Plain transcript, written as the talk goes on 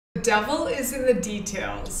The devil is in the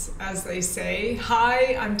details, as they say.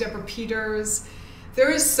 Hi, I'm Deborah Peters.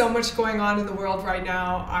 There is so much going on in the world right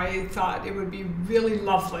now. I thought it would be really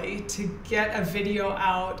lovely to get a video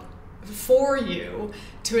out for you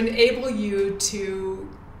to enable you to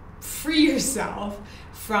free yourself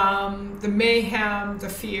from the mayhem, the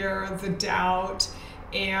fear, the doubt,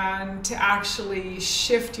 and to actually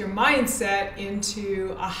shift your mindset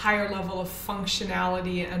into a higher level of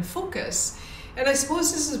functionality and focus. And I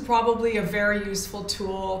suppose this is probably a very useful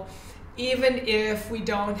tool, even if we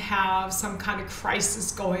don't have some kind of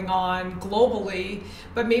crisis going on globally,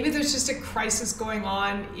 but maybe there's just a crisis going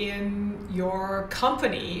on in your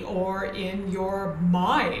company or in your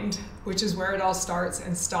mind, which is where it all starts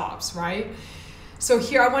and stops, right? So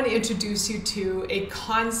here I want to introduce you to a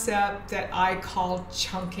concept that I call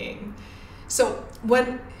chunking. So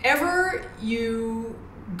whenever you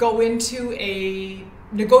go into a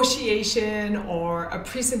negotiation or a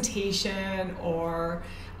presentation or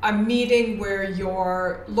a meeting where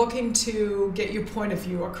you're looking to get your point of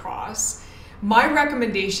view across, my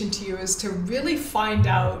recommendation to you is to really find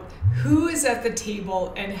out who is at the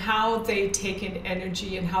table and how they take in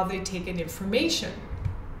energy and how they take in information.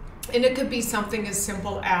 And it could be something as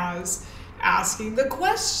simple as asking the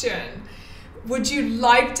question, would you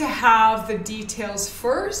like to have the details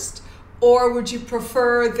first? Or would you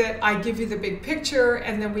prefer that I give you the big picture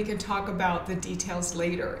and then we can talk about the details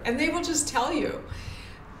later? And they will just tell you.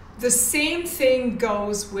 The same thing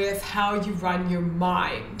goes with how you run your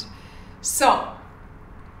mind. So,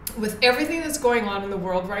 with everything that's going on in the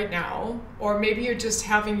world right now, or maybe you're just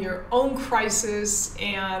having your own crisis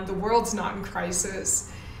and the world's not in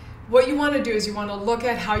crisis, what you want to do is you want to look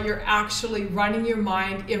at how you're actually running your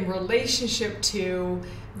mind in relationship to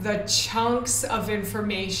the chunks of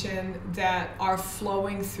information that are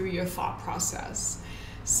flowing through your thought process.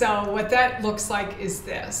 So what that looks like is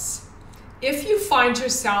this. If you find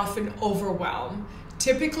yourself in overwhelm,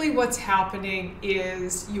 typically what's happening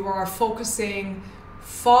is you are focusing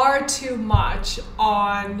far too much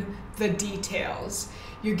on the details.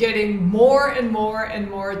 You're getting more and more and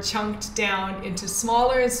more chunked down into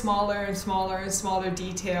smaller and smaller and smaller and smaller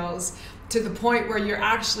details to the point where you're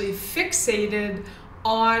actually fixated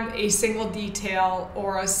on a single detail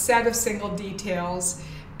or a set of single details,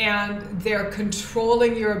 and they're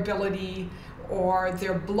controlling your ability or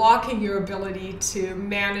they're blocking your ability to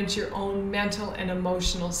manage your own mental and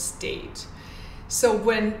emotional state. So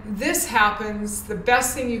when this happens, the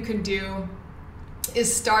best thing you can do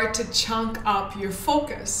is start to chunk up your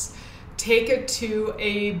focus. Take it to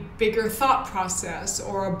a bigger thought process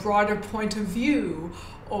or a broader point of view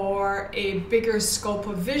or a bigger scope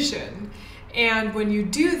of vision. And when you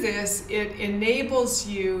do this, it enables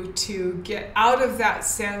you to get out of that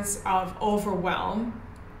sense of overwhelm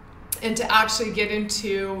and to actually get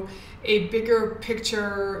into a bigger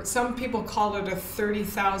picture. Some people call it a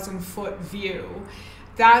 30,000 foot view.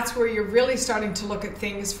 That's where you're really starting to look at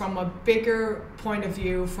things from a bigger point of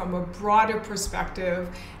view, from a broader perspective,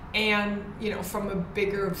 and from a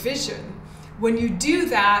bigger vision. When you do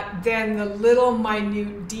that, then the little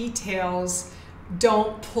minute details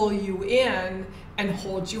don't pull you in and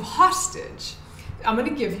hold you hostage. I'm going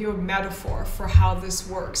to give you a metaphor for how this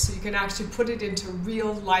works so you can actually put it into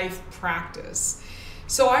real life practice.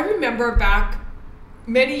 So I remember back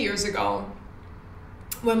many years ago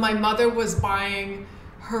when my mother was buying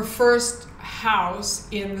her first house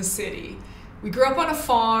in the city. We grew up on a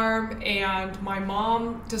farm, and my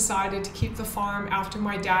mom decided to keep the farm after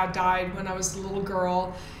my dad died when I was a little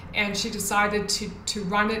girl, and she decided to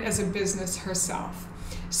run it as a business herself.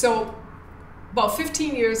 So about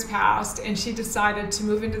 15 years passed, and she decided to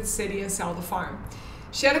move into the city and sell the farm.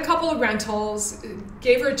 She had a couple of rentals,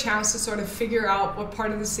 gave her a chance to sort of figure out what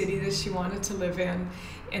part of the city that she wanted to live in.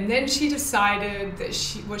 And then she decided that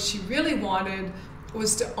what she really wanted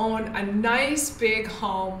was to own a nice big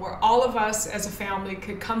home where all of us as a family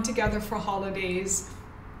could come together for holidays.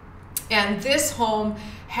 And this home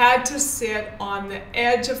had to sit on the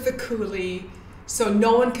edge of the coulee so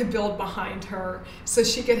no one could build behind her, so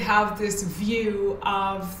she could have this view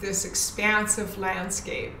of this expansive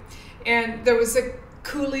landscape. And there was a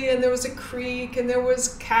coulee and there was a creek and there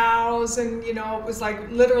was cows, and it was like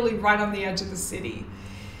literally right on the edge of the city.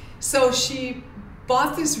 So she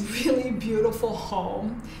bought this really beautiful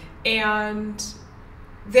home, and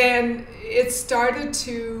then it started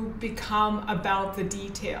to become about the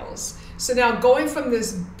details. So now going from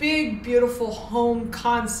this big, beautiful home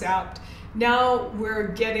concept, now we're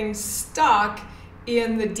getting stuck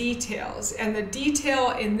in the details. And the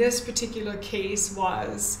detail in this particular case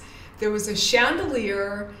was there was a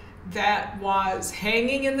chandelier that was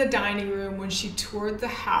hanging in the dining room when she toured the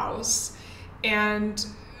house, and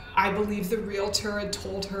I believe the realtor had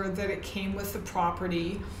told her that it came with the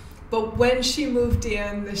property. But when she moved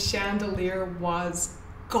in, the chandelier was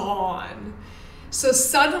gone. So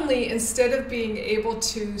suddenly, instead of being able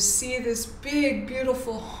to see this big,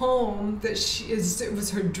 beautiful home that it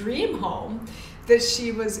was her dream home, that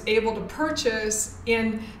she was able to purchase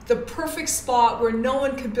in the perfect spot where no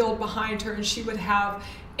one could build behind her, and she would have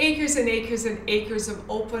acres and acres and acres of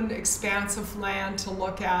open, expansive land to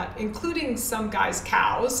look at, including some guys'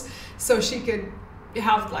 cows, so she could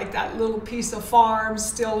have like that little piece of farm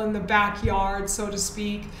still in the backyard, so to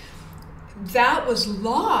speak. That was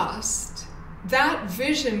lost. That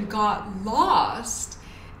vision got lost,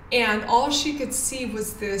 and all she could see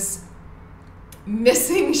was this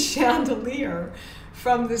missing chandelier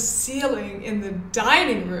from the ceiling in the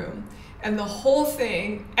dining room, and the whole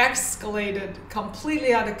thing escalated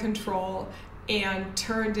completely out of control and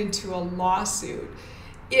turned into a lawsuit.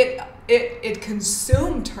 It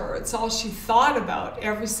consumed her. It's all she thought about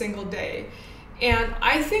every single day. And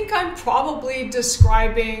I think I'm probably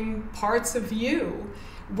describing parts of you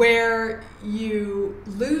where you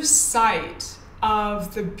lose sight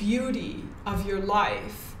of the beauty of your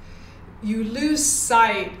life. You lose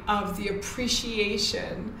sight of the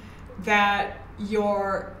appreciation that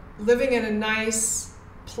you're living in a nice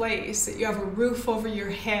place, that you have a roof over your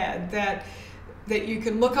head, that you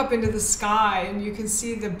can look up into the sky and you can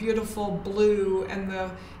see the beautiful blue and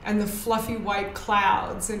the fluffy white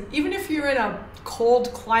clouds. And even if you're in a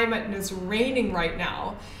cold climate and it's raining right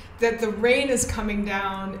now, that the rain is coming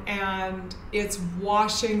down and it's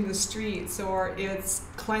washing the streets or it's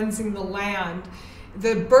cleansing the land.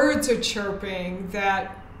 The birds are chirping,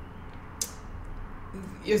 that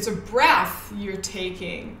it's a breath you're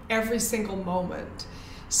taking every single moment.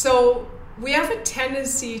 So we have a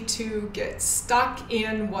tendency to get stuck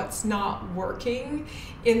in what's not working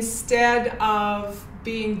instead of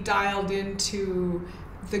being dialed into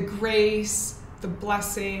the grace, the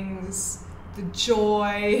blessings, the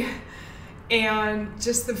joy, and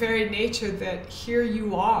just the very nature that here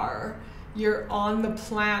you are, you're on the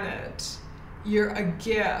planet, you're a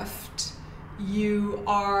gift, you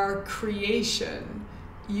are creation,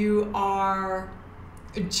 you are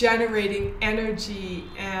generating energy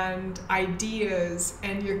and ideas,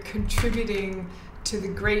 and you're contributing to the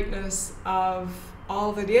greatness of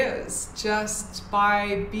all that is just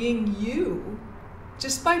by being you.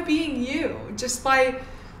 Just by being you. Just by,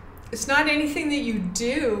 it's not anything that you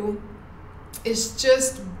do, it's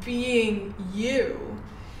just being you.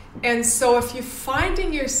 And so if you're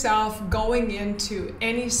finding yourself going into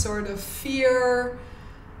any sort of fear,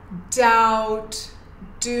 doubt,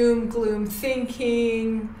 doom, gloom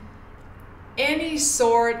thinking, any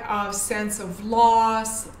sort of sense of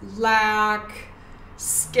loss, lack,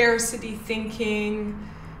 scarcity thinking,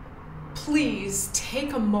 please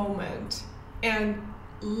take a moment and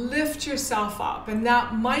lift yourself up. And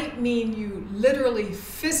that might mean you literally,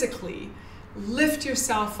 physically lift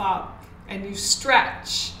yourself up and you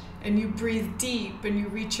stretch and you breathe deep and you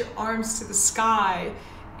reach your arms to the sky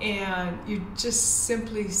and you just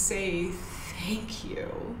simply say, thank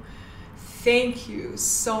you. Thank you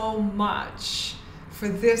so much for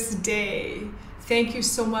this day. Thank you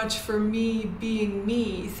so much for me being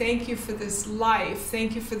me. Thank you for this life.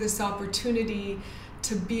 Thank you for this opportunity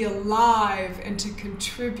to be alive and to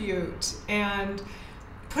contribute. And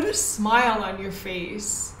put a smile on your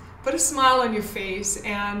face. Put a smile on your face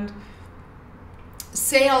and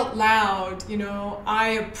say out loud, you know, I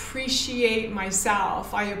appreciate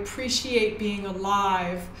myself. I appreciate being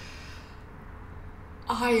alive.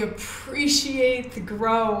 I appreciate the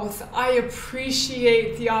growth. I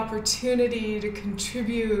appreciate the opportunity to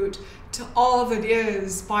contribute to all that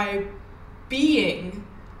is by being.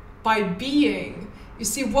 You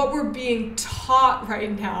see, what we're being taught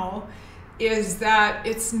right now is that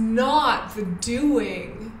it's not the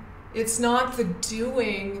doing. It's not the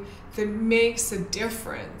doing that makes a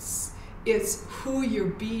difference. It's who you're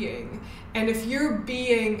being. And if you're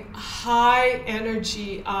being high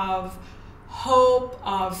energy of hope,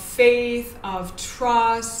 of faith, of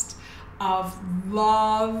trust, of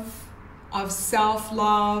love, of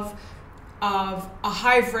self-love, of a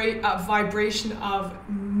high vibration of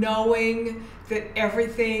knowing that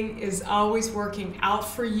everything is always working out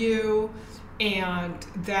for you and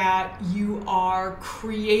that you are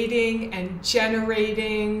creating and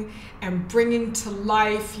generating and bringing to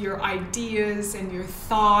life your ideas and your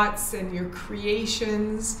thoughts and your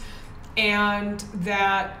creations, and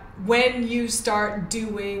that when you start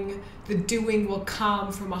doing, the doing will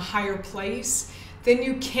come from a higher place, then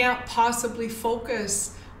you can't possibly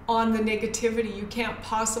focus on the negativity. You can't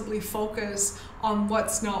possibly focus on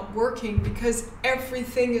what's not working, because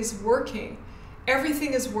everything is working.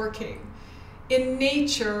 Everything is working. In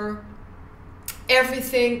nature,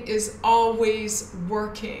 everything is always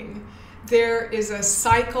working. There is a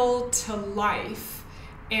cycle to life.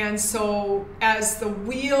 And so as the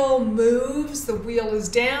wheel moves, the wheel is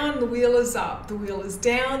down, the wheel is up, the wheel is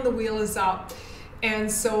down, the wheel is up. And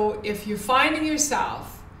so if you're finding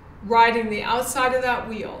yourself riding the outside of that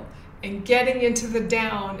wheel and getting into the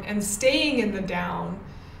down and staying in the down,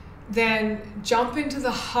 then jump into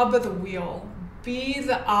the hub of the wheel. Be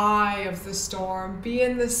the eye of the storm. Be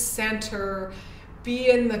in the center. Be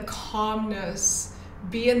in the calmness.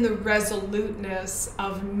 Be in the resoluteness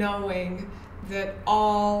of knowing that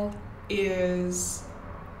all is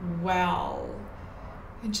well.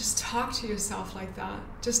 And just talk to yourself like that.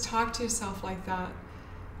 Just talk to yourself like that.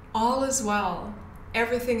 All is well.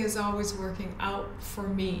 Everything is always working out for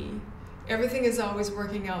me. Everything is always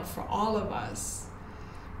working out for all of us.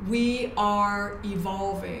 We are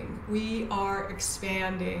evolving. We are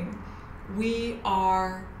expanding. We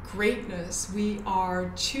are greatness. We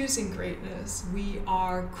are choosing greatness. We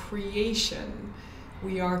are creation.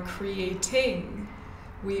 We are creating.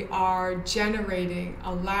 We are generating,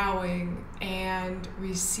 allowing, and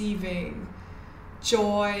receiving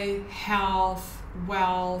joy, health,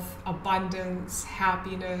 wealth, abundance,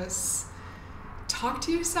 happiness. Talk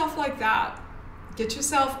to yourself like that. Get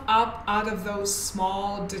yourself up out of those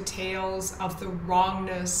small details of the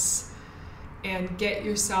wrongness and get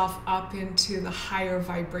yourself up into the higher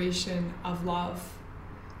vibration of love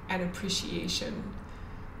and appreciation.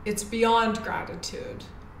 It's beyond gratitude.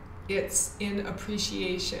 It's in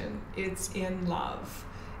appreciation. It's in love.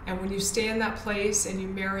 And when you stay in that place and you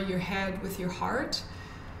marry your head with your heart,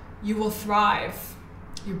 you will thrive.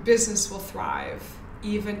 Your business will thrive,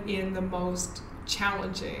 even in the most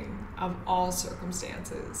challenging of all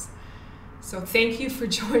circumstances. So thank you for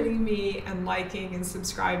joining me and liking and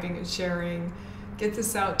subscribing and sharing. Get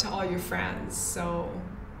this out to all your friends. So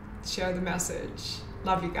share the message.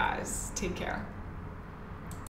 Love you guys. Take care.